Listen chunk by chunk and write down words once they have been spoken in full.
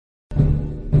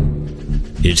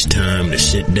It's time to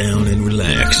sit down and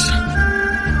relax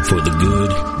for the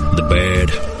good, the bad,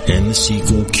 and the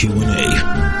sequel Q&A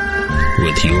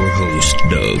with your host,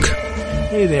 Doug.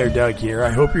 Hey there, Doug here. I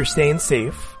hope you're staying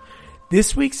safe.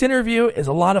 This week's interview is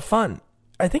a lot of fun.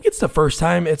 I think it's the first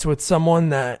time it's with someone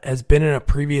that has been in a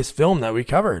previous film that we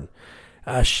covered.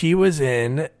 She was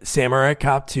in Samurai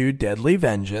Cop 2 Deadly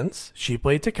Vengeance. She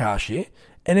played Takashi,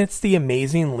 and it's the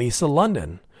amazing Lisa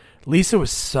London. Lisa was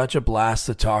such a blast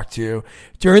to talk to.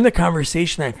 During the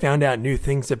conversation, I found out new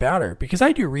things about her because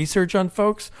I do research on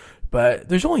folks, but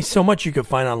there's only so much you can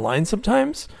find online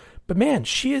sometimes. But man,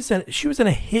 she was in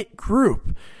a hit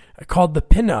group called the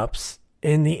Pinups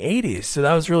in the 80s. So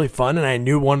that was really fun, and I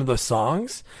knew one of the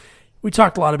songs. We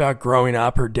talked a lot about growing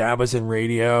up. Her dad was in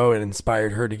radio and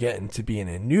inspired her to get into being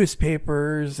in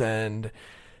newspapers, and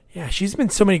yeah, she's been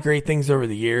so many great things over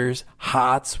the years.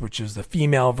 H.O.T.S, which is the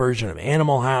female version of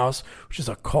Animal House, which is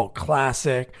a cult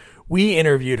classic. We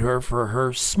interviewed her for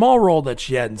her small role that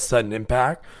she had in Sudden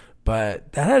Impact,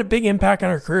 but that had a big impact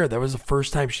on her career. That was the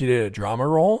first time she did a drama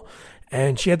role,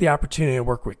 and she had the opportunity to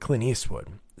work with Clint Eastwood.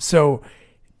 So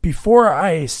before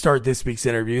I start this week's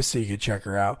interview, so you can check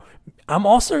her out, I'm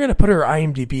also going to put her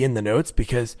IMDb in the notes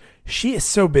because she is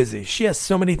so busy. She has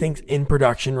so many things in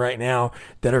production right now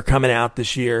that are coming out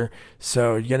this year.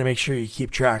 So you got to make sure you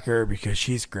keep track of her because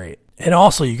she's great. And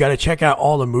also, you got to check out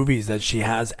all the movies that she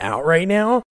has out right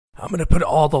now. I'm going to put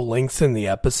all the links in the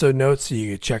episode notes so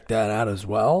you can check that out as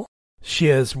well. She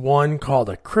has one called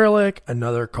Acrylic,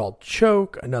 another called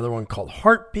Choke, another one called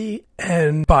Heartbeat,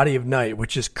 and Body of Night,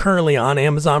 which is currently on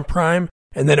Amazon Prime.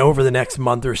 And then over the next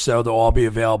month or so, they'll all be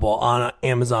available on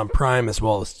Amazon Prime as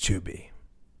well as Tubi.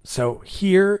 So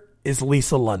here is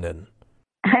Lisa London.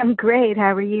 I'm great.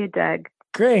 How are you, Doug?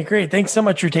 Great. Thanks so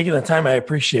much for taking the time. I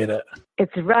appreciate it.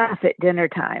 It's rough at dinner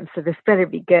time, so this better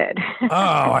be good. Oh,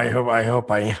 I hope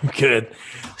I am good.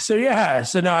 So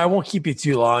no, I won't keep you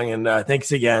too long, and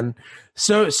thanks again.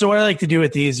 So what I like to do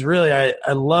with these, really,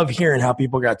 I love hearing how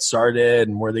people got started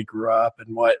and where they grew up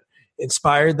and what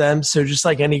inspired them. So just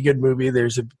like any good movie,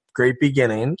 there's a great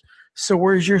beginning. So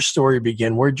where's your story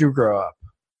begin? Where'd you grow up?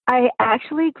 I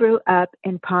actually grew up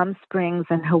in Palm Springs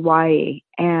in Hawaii,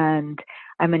 and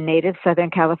I'm a native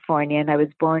Southern Californian. I was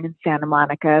born in Santa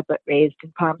Monica, but raised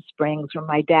in Palm Springs, where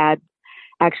my dad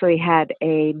actually had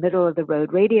a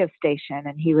middle-of-the-road radio station,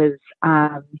 and he was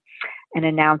an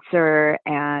announcer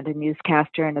and a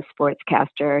newscaster and a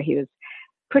sportscaster. He was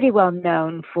pretty well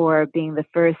known for being the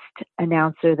first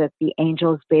announcer that the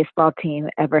Angels baseball team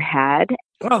ever had.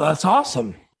 Oh, that's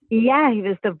awesome. Yeah, he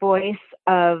was the voice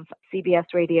of CBS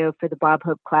radio for the Bob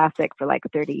Hope Classic for like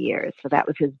 30 years. So that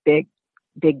was his big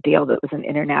deal. That was an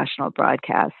international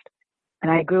broadcast.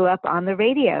 And I grew up on the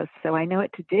radio, so I know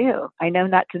what to do. I know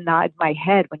not to nod my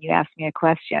head when you ask me a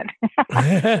question.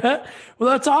 Well,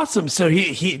 that's awesome. So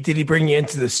he did he bring you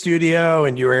into the studio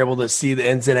and you were able to see the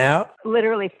ins and out?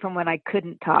 Literally from when I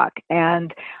couldn't talk.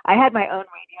 And I had my own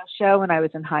radio show when I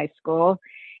was in high school.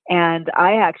 And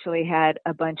I actually had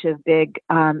a bunch of big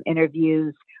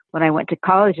interviews when I went to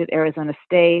college at Arizona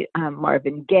State.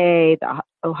 Marvin Gaye, the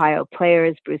Ohio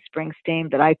Players, Bruce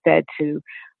Springsteen, that I fed to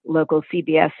local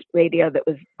CBS radio that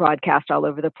was broadcast all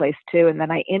over the place too. And then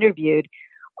I interviewed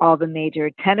all the major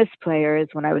tennis players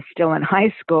when I was still in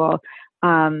high school.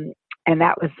 And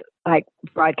that was like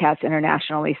broadcast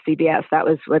internationally, CBS. That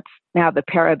was what's now the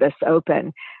Paribus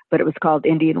Open, but it was called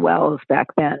Indian Wells back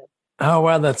then. Oh,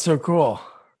 wow. That's so cool.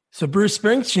 So Bruce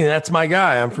Springsteen, that's my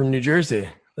guy. I'm from New Jersey.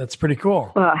 That's pretty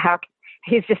cool. Well,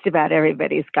 he's just about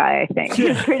everybody's guy, I think.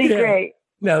 He's pretty great.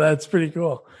 No, that's pretty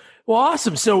cool. Well,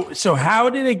 awesome. So how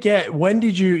did it get, when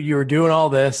did you were doing all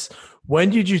this, when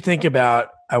did you think about,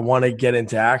 I want to get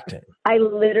into acting? I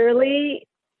literally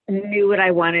knew what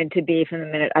I wanted to be from the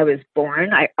minute I was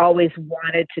born. I always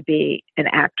wanted to be an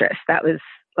actress. That was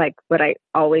like what I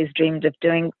always dreamed of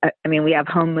doing. I mean, we have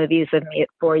home movies of me at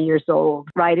 4 years old,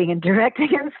 writing and directing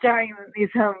and starring in these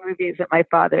home movies that my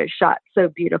father shot so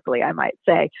beautifully, I might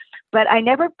say. But I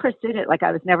never pursued it. Like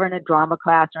I was never in a drama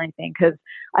class or anything, because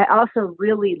I also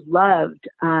really loved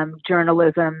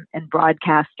journalism and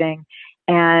broadcasting.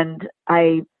 And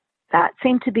that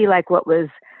seemed to be like what was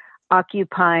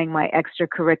occupying my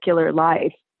extracurricular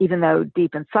life, even though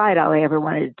deep inside, all I ever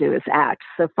wanted to do is act.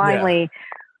 So finally,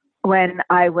 when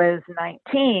I was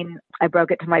 19, I broke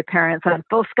it to my parents on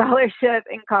full scholarship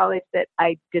in college that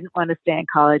I didn't want to stay in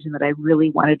college and that I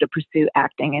really wanted to pursue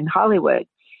acting in Hollywood.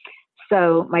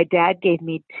 So my dad gave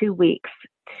me 2 weeks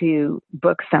to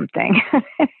book something.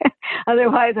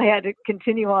 Otherwise, I had to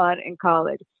continue on in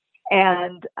college.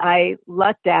 And I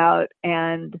lucked out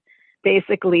and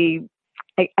basically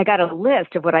I got a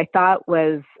list of what I thought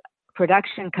was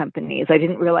production companies. I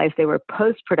didn't realize they were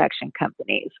post-production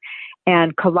companies.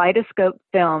 And Kaleidoscope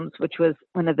Films, which was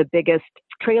one of the biggest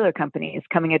trailer companies,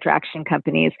 coming attraction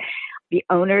companies, the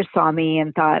owner saw me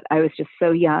and thought I was just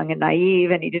so young and naive,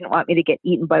 and he didn't want me to get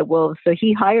eaten by wolves. So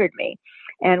he hired me.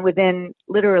 And within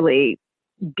literally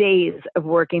days of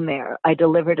working there, I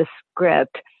delivered a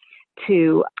script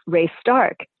to Ray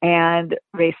Stark. And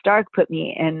Ray Stark put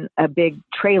me in a big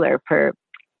trailer for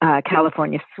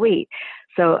California Suite.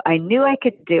 So I knew I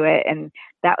could do it. And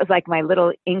that was like my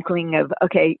little inkling of,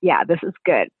 okay, yeah, this is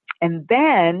good. And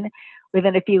then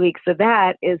within a few weeks of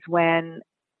that is when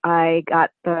I got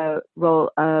the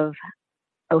role of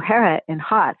O'Hara in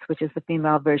H.O.T.S, which is the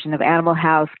female version of Animal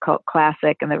House, cult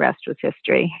classic, and the rest was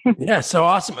history. Yeah, so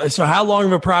awesome. So how long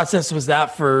of a process was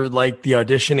that for like the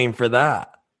auditioning for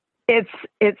that?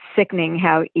 It's sickening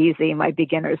how easy my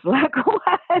beginner's luck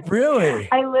was. Really?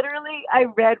 I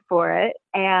read for it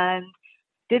and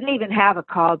didn't even have a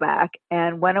callback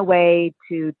and went away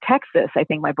to Texas. I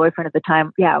think my boyfriend at the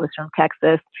time, was from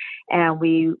Texas, and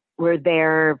we were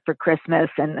there for Christmas.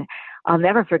 And I'll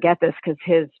never forget this because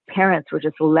his parents were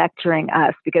just lecturing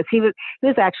us because he was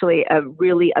actually a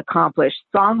really accomplished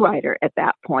songwriter at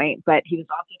that point, but he was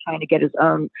also trying to get his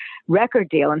own record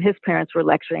deal. And his parents were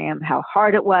lecturing him how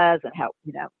hard it was and how,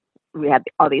 we had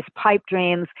all these pipe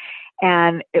dreams.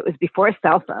 And it was before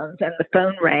cell phones, and the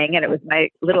phone rang, and it was my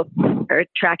little sister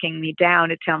tracking me down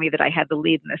to tell me that I had the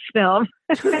lead in this film.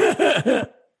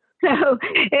 So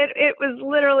it was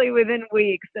literally within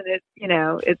weeks, and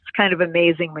it's kind of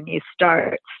amazing when you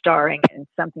start starring in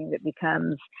something that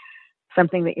becomes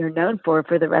something that you're known for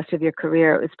the rest of your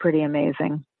career. It was pretty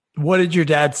amazing. What did your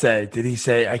dad say? Did he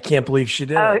say, "I can't believe she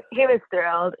did"? Oh, he was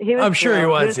thrilled. I'm sure he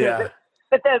was. Yeah.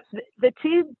 But the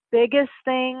two biggest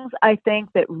things I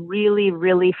think that really,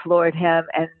 really floored him,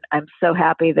 and I'm so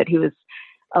happy that he was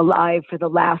alive for the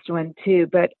last one too.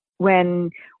 But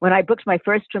when I booked my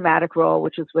first dramatic role,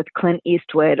 which was with Clint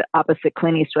Eastwood, opposite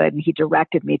Clint Eastwood, and he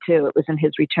directed me too. It was in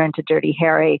his return to Dirty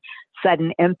Harry,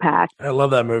 Sudden Impact. I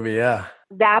love that movie. Yeah.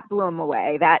 That blew him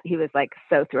away. That he was like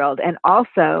so thrilled. And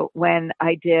also when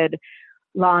I did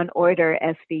Law and Order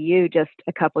SVU just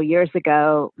a couple years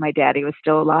ago, my daddy was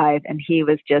still alive, and he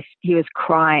was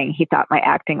crying. He thought my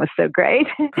acting was so great.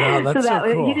 Oh, that's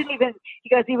so cool. He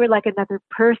goes, you were like another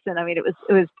person. I mean, it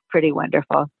was pretty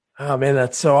wonderful. Oh man,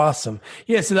 that's so awesome.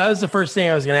 Yeah. So that was the first thing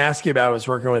I was going to ask you about, was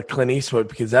working with Clint Eastwood,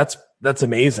 because that's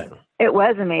amazing. It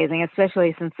was amazing,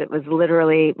 especially since it was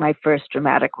literally my first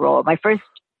dramatic role, my first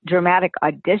dramatic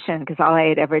audition, because all I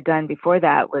had ever done before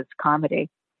that was comedy.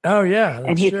 Oh yeah.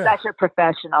 And he's such a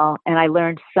professional, and I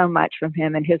learned so much from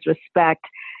him, and his respect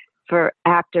for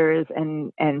actors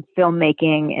and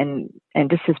filmmaking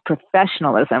and just his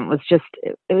professionalism was just,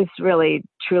 it was really,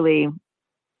 truly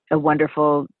a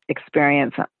wonderful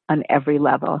experience on every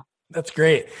level. That's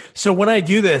great. So when I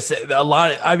do this,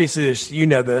 obviously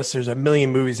there's a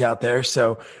million movies out there.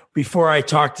 So before I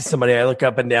talk to somebody, I look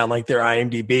up and down like their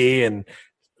IMDb and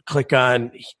click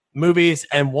on movies.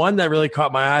 And one that really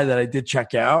caught my eye that I did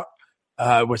check out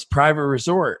was Private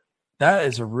Resort. That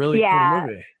is a really cool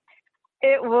movie.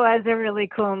 It was a really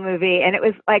cool movie. And it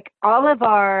was like it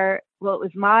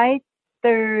was my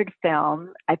third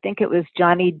film. I think it was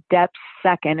Johnny Depp's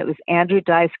second. It was Andrew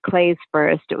Dice Clay's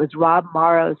first. It was Rob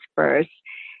Morrow's first.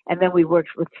 And then we worked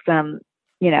with some,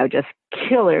 just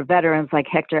killer veterans like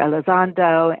Hector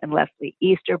Elizondo and Leslie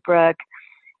Easterbrook.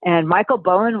 And Michael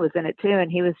Bowen was in it too.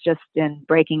 And he was just in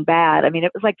Breaking Bad. I mean,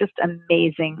 it was like just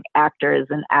amazing actors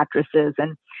and actresses.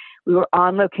 And we were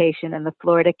on location in the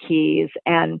Florida Keys.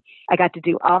 And I got to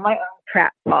do all my own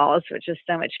pratfalls, which is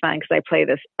so much fun because I play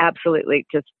this absolutely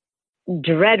just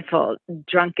dreadful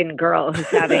drunken girl who's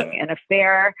having an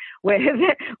affair with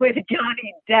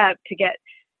Johnny Depp to get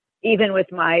even with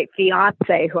my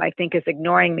fiance, who I think is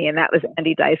ignoring me, and that was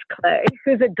Andy Dice Clay,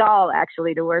 who's a doll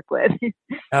actually to work with.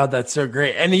 Oh, that's so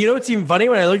great. And what's even funny,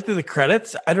 when I looked at the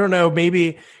credits, I don't know,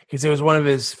 maybe because it was one of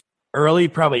his early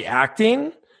probably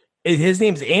acting, his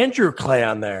name's Andrew Clay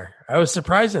on there. I was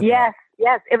surprised at that.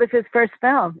 Yes, it was his first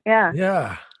film.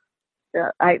 Yeah.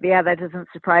 That doesn't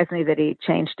surprise me that he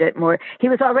changed it more. He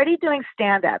was already doing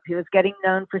stand-up. He was getting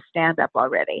known for stand-up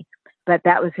already, but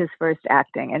that was his first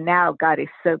acting. And now, God, he's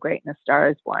so great in A Star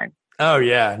Is Born. Oh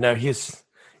yeah, no, he's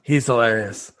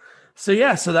hilarious. So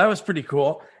that was pretty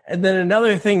cool. And then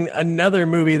another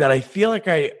movie that I feel like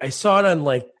I saw it on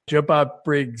like Joe Bob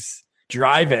Briggs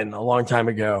Drive-In a long time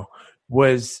ago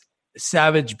was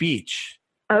Savage Beach.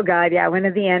 Oh, God, yeah. One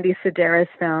of the Andy Sedaris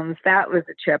films. That was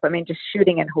a trip. I mean, just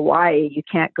shooting in Hawaii, you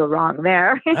can't go wrong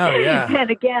there. Oh, yeah.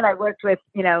 And again, I worked with,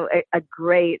 a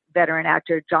great veteran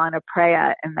actor, John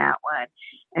Aprea, in that one.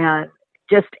 And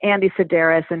just Andy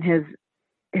Sedaris and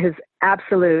his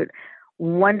absolute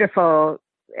wonderful.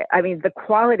 I mean, the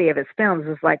quality of his films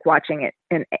is like watching it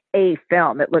in a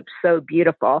film. It looked so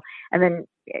beautiful. And then,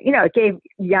 it gave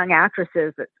young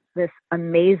actresses this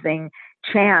amazing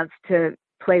chance to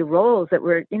play roles that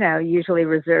were, usually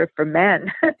reserved for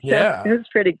men. Yeah. So it was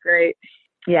pretty great.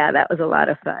 Yeah, that was a lot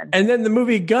of fun. And then the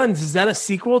movie Guns, is that a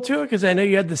sequel to it? Because I know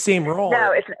you had the same role.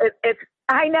 No, it's.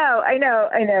 I know.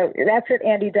 That's what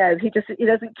Andy does. He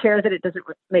doesn't care that it doesn't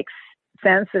make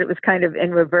sense, that it was kind of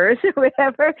in reverse or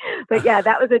whatever. But yeah,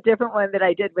 that was a different one that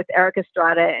I did with Eric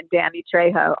Estrada and Danny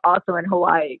Trejo, also in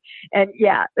Hawaii. And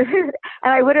yeah, and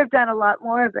I would have done a lot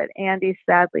more, but Andy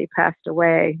sadly passed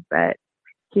away. But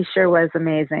he sure was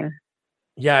amazing.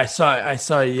 Yeah, I saw.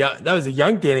 That was a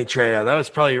young Danny Trejo. That was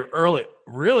probably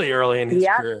really early in his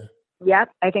career. Yep,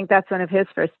 I think that's one of his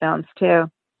first films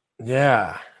too.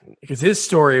 Yeah, because his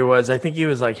story was, I think he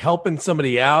was like helping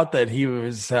somebody out that he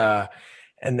was,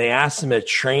 and they asked him to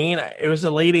train. It was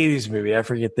a late 80s movie. I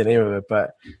forget the name of it,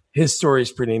 but his story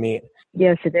is pretty neat.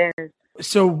 Yes, it is.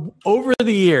 So over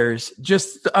the years,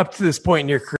 just up to this point in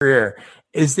your career,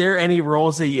 is there any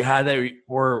roles that you had that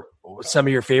were some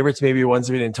of your favorites, maybe ones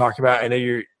we didn't talk about? I know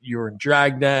you were in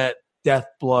Dragnet, Death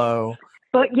Blow.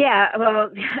 But yeah, well,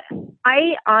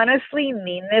 I honestly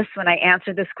mean this when I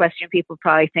answer this question. People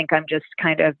probably think I'm just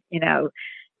kind of,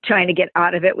 trying to get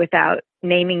out of it without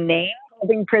naming names,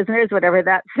 holding prisoners, whatever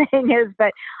that saying is.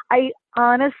 But I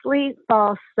honestly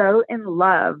fall so in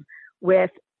love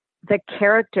with the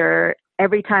character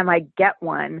every time I get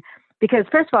one, because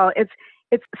first of all,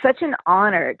 it's such an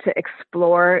honor to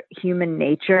explore human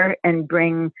nature and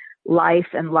bring life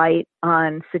and light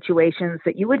on situations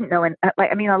that you wouldn't know. And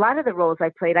a lot of the roles I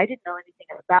played, I didn't know anything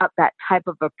about that type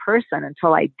of a person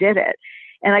until I did it.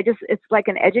 And it's like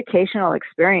an educational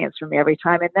experience for me every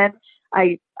time. And then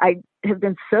I have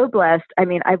been so blessed. I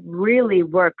mean, I've really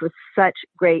worked with such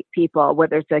great people,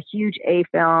 whether it's a huge A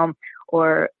film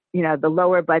or, the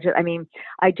lower budget. I mean,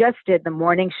 I just did The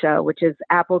Morning Show, which is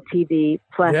Apple TV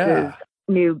Plus's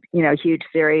new, huge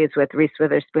series with Reese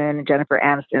Witherspoon and Jennifer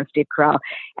Aniston and Steve Carell.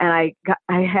 And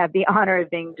I had the honor of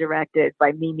being directed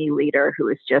by Mimi Leader, who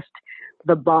is just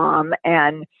the bomb.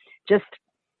 And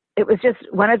it was just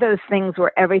one of those things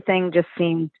where everything just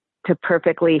seemed to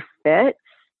perfectly fit.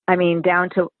 I mean, down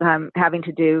to having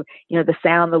to do, the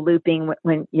sound, the looping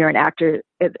when you're an actor.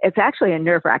 It's actually a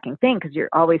nerve-wracking thing because you're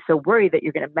always so worried that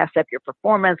you're going to mess up your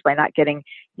performance by not getting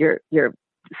your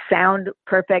sound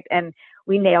perfect. And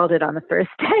we nailed it on the first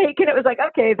take. And it was like,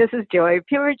 okay, this is joy,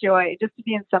 pure joy. Just to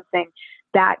be in something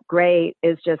that great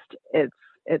is just, it's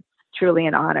truly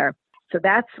an honor. So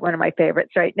that's one of my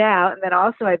favorites right now. And then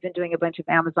also I've been doing a bunch of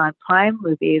Amazon Prime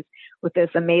movies with this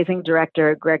amazing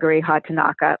director, Gregory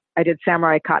Hatanaka. I did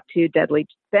Samurai Cop 2 Deadly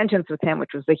Vengeance with him,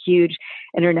 which was a huge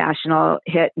international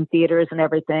hit in theaters and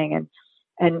everything.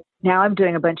 And now I'm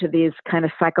doing a bunch of these kind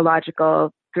of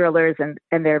psychological thrillers, and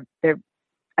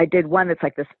I did one that's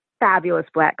like this fabulous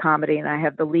black comedy, and I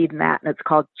have the lead in that, and it's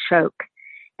called Choke.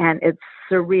 And it's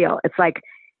surreal. It's like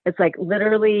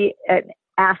literally an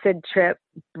acid trip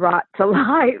brought to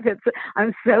life.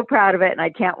 I'm so proud of it, and I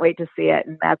can't wait to see it.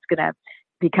 And that's going to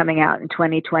be coming out in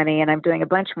 2020. And I'm doing a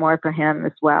bunch more for him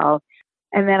as well.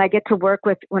 And then I get to work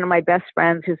with one of my best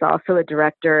friends, who's also a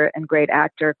director and great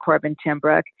actor, Corbin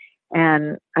Timbrook.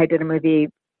 And I did a movie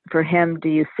for him, Do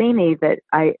You See Me, that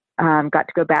I got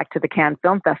to go back to the Cannes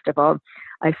Film Festival.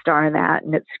 I star in that,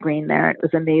 and it's screened there. It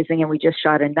was amazing. And we just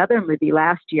shot another movie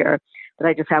last year that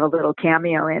I just have a little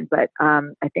cameo in, but I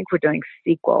think we're doing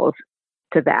sequels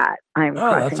to that. I'm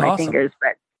crossing my fingers,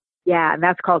 but yeah, and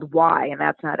that's called Why, and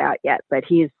that's not out yet, but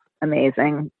he's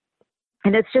amazing.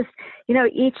 And it's just,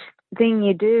 each thing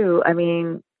you do, I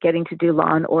mean, getting to do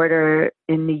Law and Order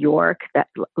in New York, that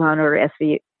Law and Order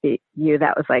SVU,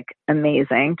 that was like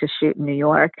amazing to shoot in New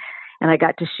York. And I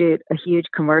got to shoot a huge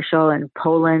commercial in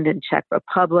Poland and Czech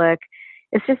Republic.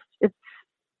 I'm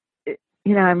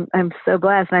so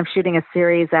blessed. And I'm shooting a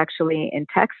series actually in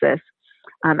Texas,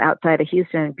 outside of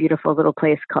Houston, a beautiful little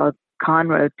place called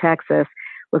Conroe, Texas,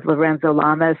 with Lorenzo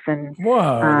Lamas. And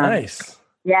whoa, nice.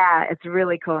 Yeah, it's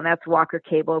really cool. And that's Walker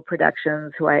Cable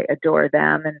Productions, who I adore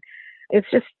them. And it's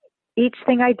just each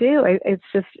thing I do,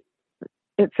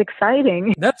 it's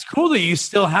exciting. That's cool that you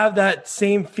still have that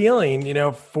same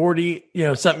feeling, 40,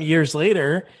 something years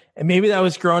later. And maybe that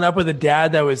was growing up with a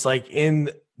dad that was like in,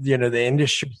 the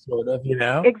industry sort of,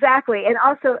 Exactly. And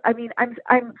also, I mean,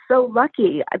 I'm so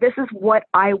lucky. This is what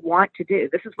I want to do.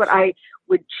 This is what I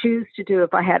would choose to do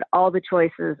if I had all the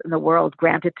choices in the world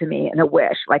granted to me in a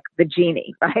wish, like the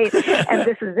genie, right? And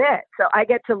this is it. So I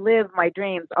get to live my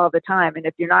dreams all the time. And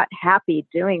if you're not happy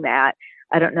doing that,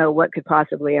 I don't know what could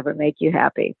possibly ever make you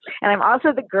happy. And I'm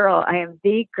also the girl. I am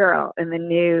the girl in the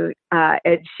new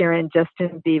Ed Sheeran,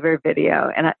 Justin Bieber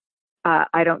video. And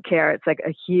I don't care. It's like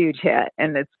a huge hit,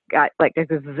 and it's got like a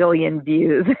gazillion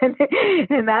views.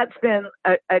 And that's been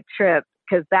a trip,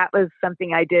 because that was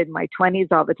something I did in my 20s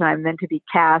all the time. Then to be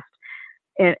cast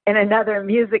in another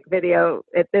music video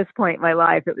at this point in my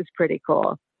life, it was pretty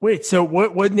cool. Wait, so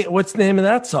what's the name of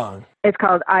that song? It's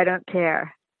called I Don't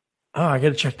Care. Oh, I got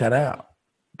to check that out.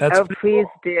 Please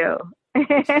do.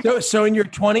 So in your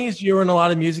 20s, you were in a lot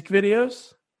of music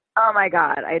videos? Oh my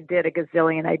God, I did a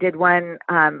gazillion. I did one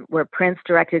where Prince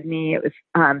directed me. It was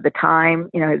The Time,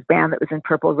 his band that was in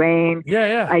Purple Rain.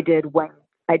 Yeah. I did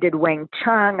Wang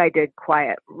Chung. I did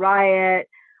Quiet Riot.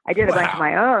 I did a bunch of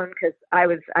my own, because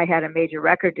I had a major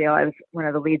record deal. I was one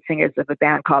of the lead singers of a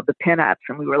band called the Pinups,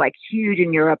 and we were like huge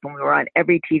in Europe, and we were on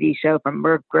every TV show from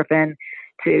Merv Griffin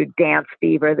to Dance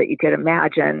Fever that you could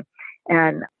imagine.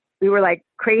 And we were like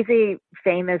crazy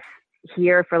famous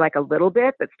here for like a little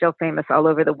bit, but still famous all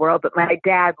over the world. But my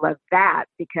dad loved that,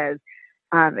 because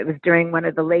it was during one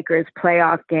of the Lakers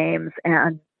playoff games,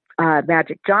 and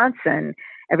Magic Johnson,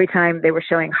 every time they were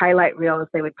showing highlight reels,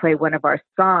 they would play one of our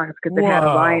songs, because it had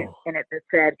a line in it that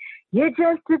said, "You're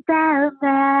just about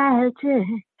magic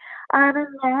on a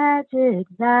magic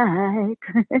night."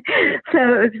 So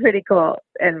it was pretty cool.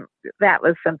 And that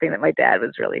was something that my dad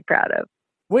was really proud of.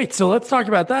 Wait, so let's talk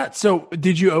about that. So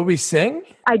did you always sing?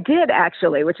 I did,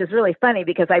 actually, which is really funny,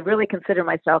 because I really consider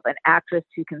myself an actress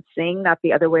who can sing, not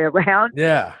the other way around.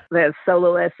 Yeah. The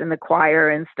soloists in the choir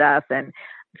and stuff. And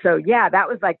so, yeah, that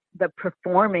was like the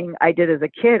performing I did as a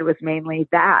kid was mainly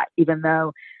that,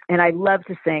 and I love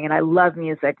to sing and I love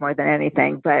music more than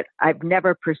anything, but I've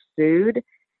never pursued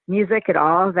music at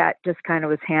all. That just kind of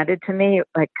was handed to me,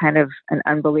 like kind of an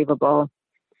unbelievable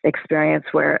experience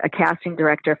where a casting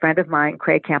director, a friend of mine,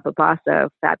 Craig Campobasso,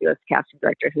 fabulous casting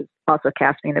director who's also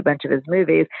cast me in a bunch of his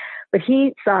movies, but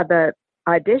he saw the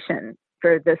audition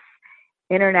for this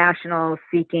international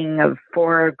seeking of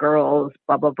 4 girls,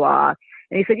 blah, blah, blah.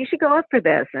 And he said, "You should go up for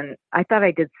this." And I thought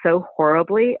I did so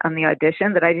horribly on the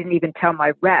audition that I didn't even tell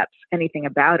my reps anything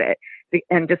about it,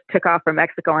 and just took off for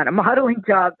Mexico on a modeling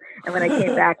job. And when I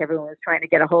came back, everyone was trying to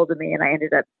get a hold of me. And I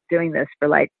ended up doing this for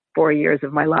like 4 years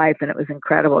of my life. And it was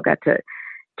incredible. Got to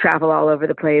travel all over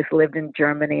the place, lived in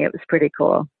Germany. It was pretty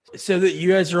cool. So that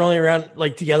you guys are only around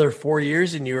like together 4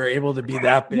 years, and you were able to be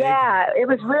that big? Yeah, it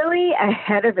was really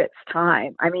ahead of its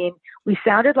time. I mean, we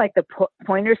sounded like the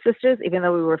Pointer Sisters, even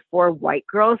though we were 4 white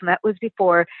girls. And that was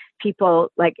before people,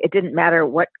 like, it didn't matter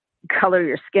what color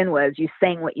your skin was, you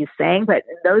sang what you sang. But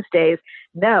in those days,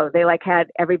 no, they like had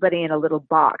everybody in a little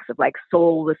box of like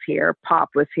soul was here, pop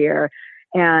was here.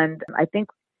 And I think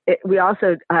we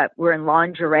also were in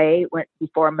lingerie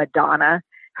before Madonna.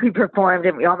 We performed,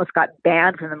 and we almost got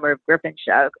banned from the Merv Griffin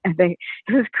show. And it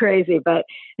was crazy, but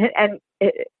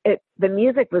the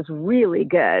music was really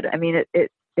good. I mean,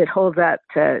 it holds up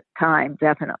to time,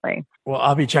 definitely. Well,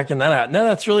 I'll be checking that out. No,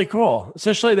 that's really cool,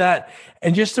 especially that,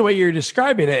 and just the way you're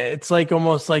describing it. It's like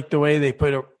almost like the way they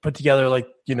put together, like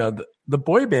the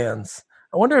boy bands.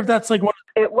 I wonder if that's like one.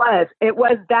 It was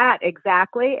that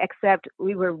exactly, except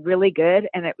we were really good.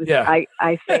 And it was, yeah.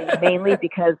 I say mainly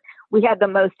because we had the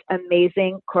most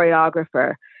amazing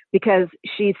choreographer, because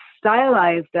she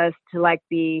stylized us to like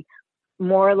be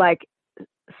more like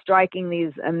striking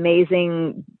these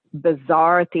amazing,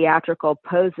 bizarre theatrical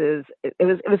poses. It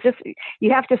was just,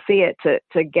 you have to see it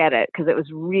to get it, because it was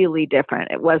really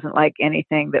different. It wasn't like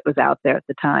anything that was out there at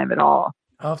the time at all.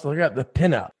 I'll have to look up the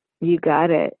pinup. You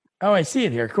got it. Oh, I see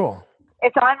it here. Cool.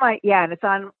 It's on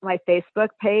my Facebook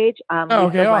page.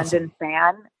 Okay, awesome. London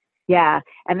fan. Yeah.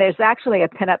 And there's actually a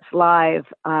Pinups Live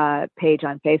page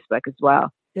on Facebook as well.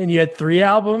 And you had 3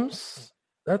 albums?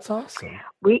 That's awesome.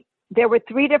 There were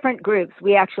 3 different groups.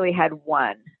 We actually had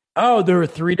 1. Oh, there were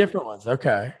 3 different ones.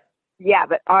 Okay. Yeah,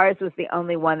 but ours was the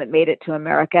only one that made it to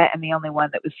America, and the only one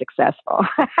that was successful.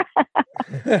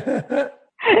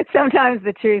 Sometimes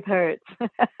the truth hurts.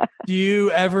 Are you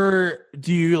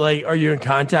in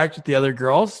contact with the other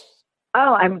girls?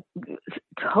 Oh, I'm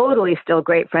totally still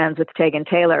great friends with Tegan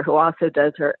Taylor, who also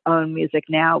does her own music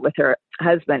now with her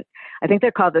husband. I think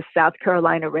they're called the South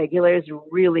Carolina Regulars.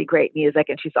 Really great music.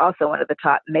 And she's also one of the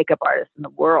top makeup artists in the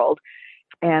world.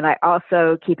 And I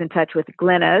also keep in touch with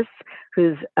Glynis,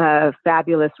 who's a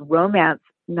fabulous romance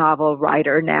novel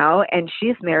writer now. And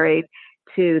she's married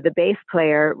to the bass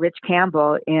player, Rich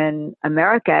Campbell, in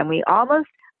America. And we almost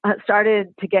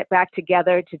started to get back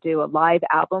together to do a live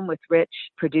album with Rich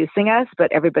producing us,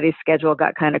 but everybody's schedule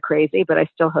got kind of crazy. But I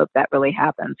still hope that really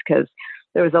happens, because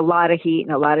there was a lot of heat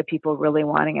and a lot of people really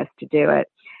wanting us to do it.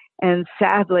 And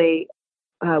sadly,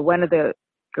 one of the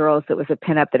girls that was a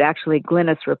pinup that actually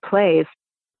Glynis replaced,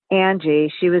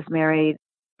 Angie, she was married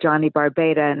Johnny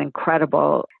Barbada, an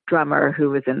incredible drummer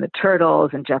who was in the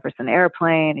Turtles and Jefferson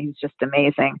Airplane. He was just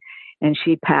amazing. And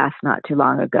she passed not too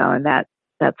long ago. And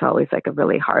that's always like a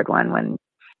really hard one when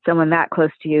someone that close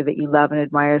to you that you love and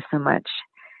admire so much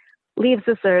leaves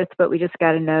this earth, but we just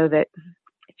got to know that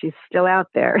she's still out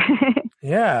there.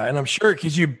 Yeah. And I'm sure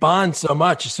because you bond so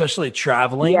much, especially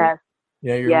traveling. Yes.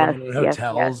 Yeah. You're living in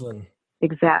hotels. And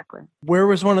exactly. where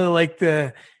was one of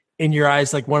the, in your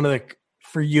eyes, like one of the,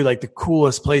 for you, like the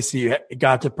coolest place that you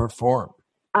got to perform?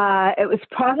 It was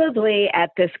probably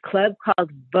at this club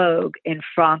called Vogue in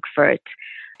Frankfurt,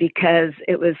 because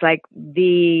it was like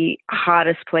the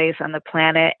hottest place on the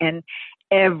planet, and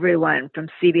everyone from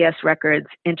CBS Records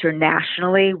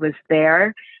internationally was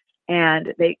there,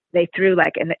 and they threw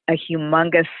like a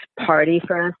humongous party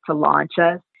for us to launch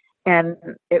us, and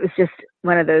it was just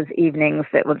one of those evenings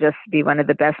that will just be one of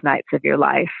the best nights of your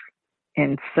life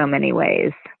in so many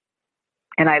ways.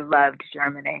 And I loved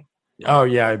Germany. Oh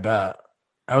yeah, I bet.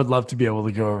 I would love to be able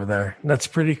to go over there. That's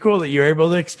pretty cool that you're able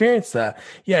to experience that.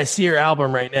 Yeah, I see your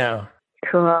album right now.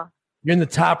 Cool. You're in the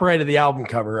top right of the album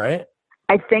cover, right?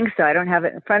 I think so. I don't have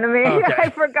it in front of me. Okay. I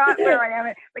forgot where I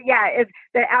am. But yeah,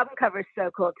 the album cover is so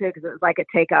cool too, because it was like a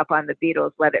take up on the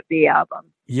Beatles' Let It Be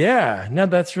album. Yeah, no,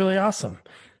 that's really awesome.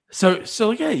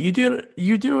 So yeah, you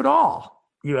do it all.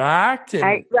 You act. And...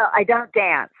 I don't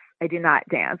dance. I do not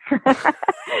dance.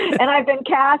 And I've been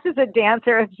cast as a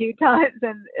dancer a few times,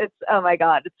 and it's, oh my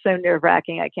God, it's so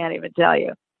nerve-wracking. I can't even tell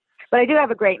you. But I do have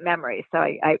a great memory, so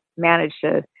I managed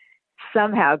to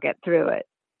somehow get through it.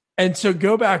 And so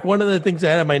go back, one of the things I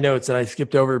had in my notes that I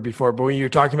skipped over before, but when you were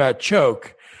talking about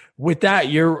Choke, with that,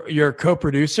 you're a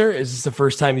co-producer. Is this the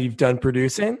first time you've done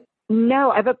producing?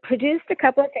 No, I've produced a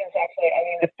couple of things, actually. I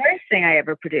mean, the first thing I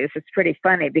ever produced, it's pretty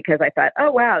funny because I thought,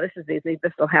 oh, wow, this is easy.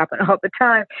 This will happen all the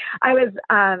time.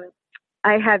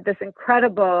 I had this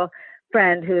incredible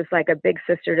friend who's like a big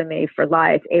sister to me for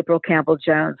life, April Campbell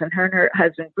Jones, and her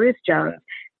husband, Bruce Jones.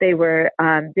 They were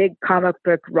big comic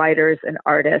book writers and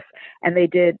artists, and they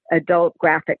did adult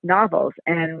graphic novels.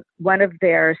 And one of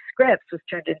their scripts was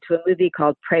turned into a movie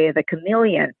called Prey of the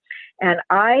Chameleon. And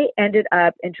I ended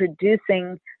up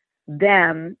introducing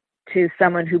them to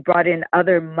someone who brought in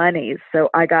other monies. So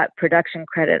I got production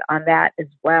credit on that as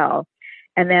well.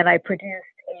 And then I produced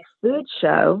a food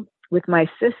show with my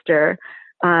sister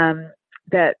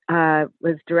that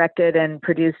was directed and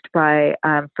produced by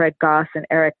Fred Goss and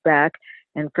Eric Beck.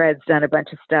 And Fred's done a bunch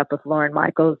of stuff with Lorne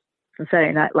Michaels from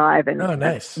Saturday Night Live. And oh,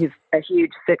 nice. He's a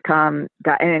huge sitcom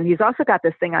guy. And he's also got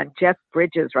this thing on Jeff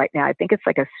Bridges right now. I think it's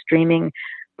like a streaming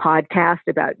podcast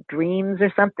about dreams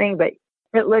or something, but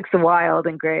it looks wild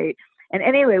and great. And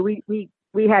anyway,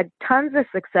 we had tons of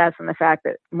success in the fact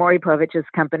that Maury Povich's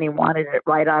company wanted it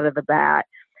right out of the bat.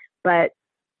 But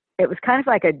it was kind of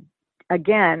like a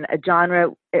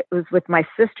genre. It was with my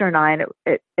sister and I, and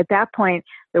at that point,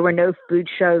 there were no food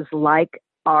shows like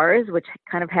ours, which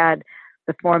kind of had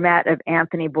the format of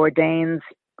Anthony Bourdain's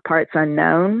Parts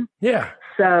Unknown. Yeah.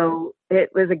 So it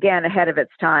was, again, ahead of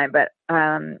its time. But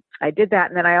I did that.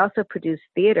 And then I also produced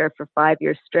theater for 5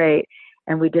 years straight.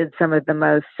 And we did some of the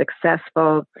most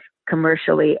successful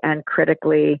commercially and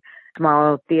critically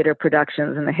small theater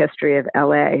productions in the history of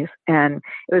LA. And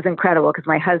it was incredible because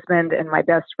my husband and my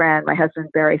best friend, my husband,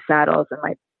 Barry Saddles, and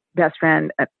my best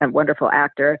friend, a wonderful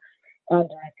actor and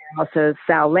director, also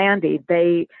Sal Landy,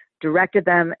 they directed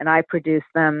them and I produced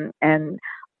them. And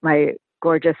my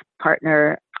gorgeous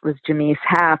partner was Jamise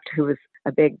Haft, who was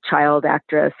a big child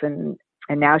actress. And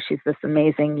now she's this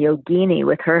amazing yogini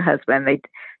with her husband.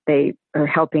 They are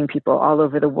helping people all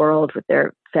over the world with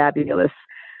their fabulous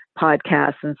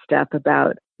podcasts and stuff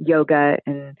about yoga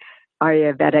and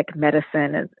Ayurvedic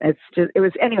medicine. And it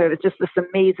was just this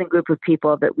amazing group of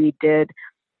people that we did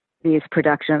these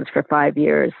productions for 5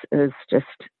 years. It was just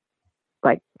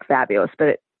like fabulous, but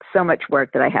it's so much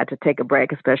work that I had to take a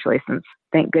break, especially since,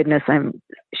 thank goodness, I'm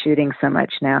shooting so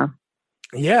much now.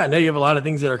 Yeah, I know you have a lot of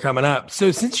things that are coming up.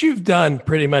 So since you've done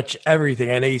pretty much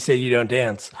everything, I know you said you don't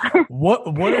dance.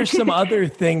 What are some other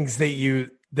things that you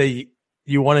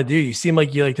want to do? You seem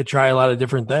like you like to try a lot of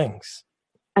different things.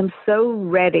 I'm so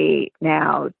ready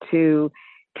now to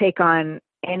take on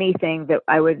anything that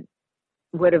I would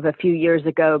have a few years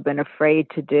ago been afraid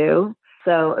to do.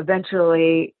 So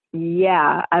eventually,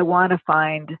 yeah, I want to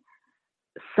find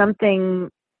something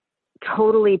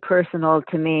totally personal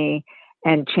to me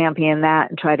and champion that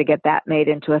and try to get that made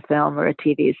into a film or a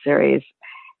TV series.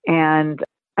 And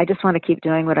I just want to keep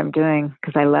doing what I'm doing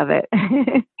because I love it.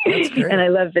 That's great. And I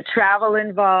love the travel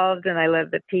involved and I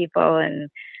love the people. And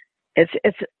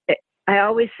I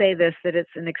always say this, that it's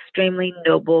an extremely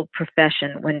noble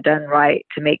profession when done right,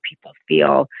 to make people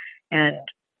feel and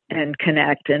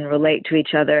connect and relate to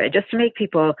each other, and just to make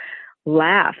people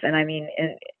laugh. And I mean,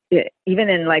 even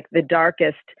in like the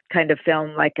darkest kind of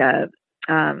film, like the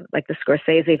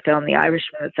Scorsese film, The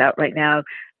Irishman, that's out right now,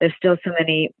 there's still so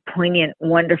many poignant,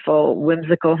 wonderful,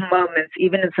 whimsical moments,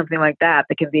 even in something like that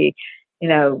can be,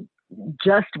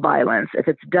 just violence if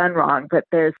it's done wrong. But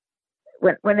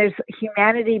when there's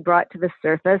humanity brought to the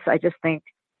surface, I just think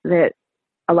that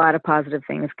a lot of positive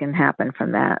things can happen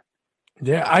from that.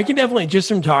 Yeah, I can definitely, just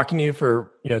from talking to you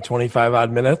for 25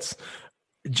 odd minutes,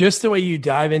 just the way you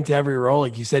dive into every role,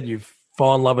 like you said, you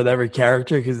fall in love with every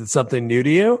character because it's something new to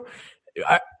you.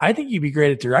 I think you'd be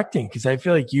great at directing, because I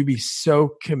feel like you'd be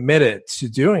so committed to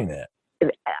doing it.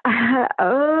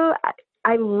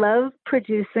 I love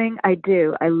producing. I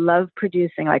do. I love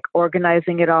producing, like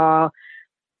organizing it all.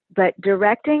 But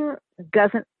directing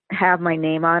doesn't have my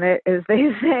name on it, as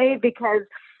they say, because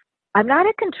I'm not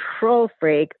a control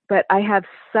freak, but I have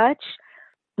such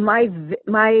my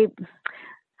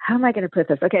how am I going to put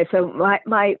this? Okay, so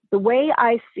the way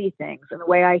I see things and the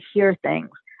way I hear things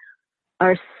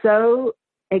are so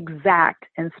exact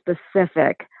and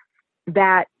specific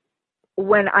that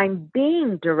when I'm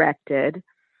being directed,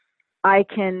 I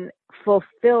can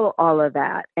fulfill all of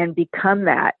that and become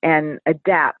that and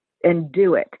adapt and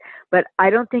do it. But I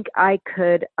don't think I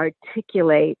could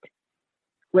articulate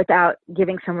without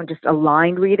giving someone just a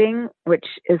line reading, which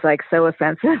is like so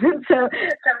offensive and so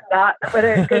not what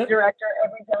a good director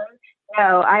ever does.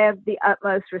 No, I have the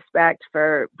utmost respect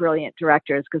for brilliant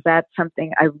directors, because that's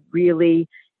something I really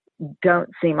don't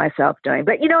see myself doing.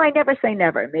 But I never say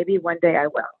never. Maybe one day I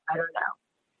will. I don't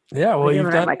know. Yeah, well, maybe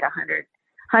when I'm like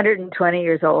 120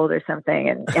 years old or something,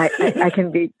 and I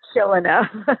can be chill enough.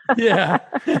 Yeah.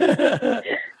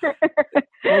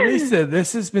 Well, Lisa,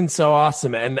 this has been so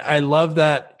awesome. And I love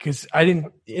that, because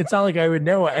it's not like I would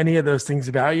know any of those things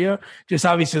about you. Just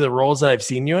obviously the roles that I've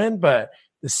seen you in, but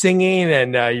the singing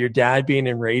and your dad being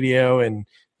in radio, and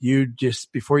you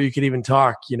just, before you could even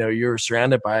talk, you were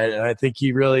surrounded by it. And I think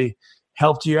he really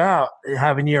helped you out,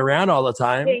 having you around all the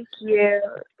time. Thank you.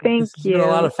 Thank you. Been a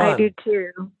lot of fun.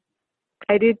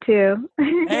 I do too.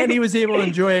 And he was able to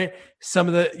enjoy some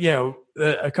of the,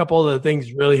 a couple of the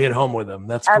things really hit home with him.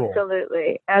 That's cool.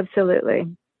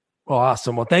 Absolutely. Well,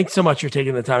 awesome. Well, thanks so much for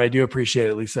taking the time. I do appreciate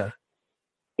it, Lisa.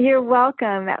 You're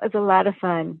welcome. That was a lot of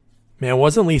fun. Man,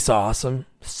 wasn't Lisa awesome?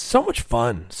 So much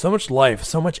fun, so much life,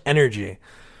 so much energy.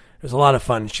 It was a lot of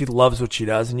fun. She loves what she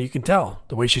does, and you can tell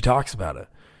the way she talks about it.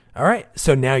 All right,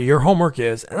 so now your homework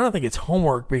is, and I don't think it's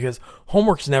homework because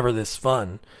homework's never this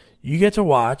fun. You get to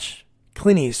watch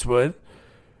Clint Eastwood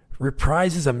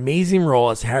reprise his amazing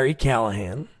role as Harry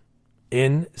Callahan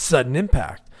in Sudden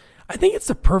Impact. I think it's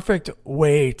the perfect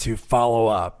way to follow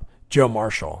up Joe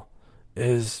Marshall,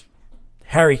 is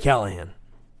Harry Callahan.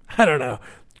 I don't know.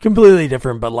 Completely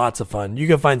different, but lots of fun. You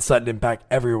can find Sudden Impact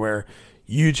everywhere.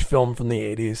 Huge film from the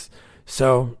 80s.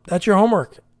 So that's your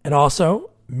homework. And also,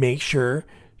 make sure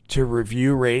to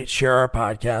review, rate, share our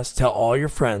podcast. Tell all your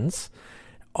friends.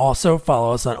 Also,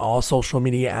 follow us on all social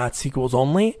media at Sequels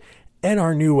Only and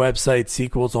our new website,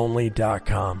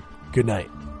 sequelsonly.com. Good night.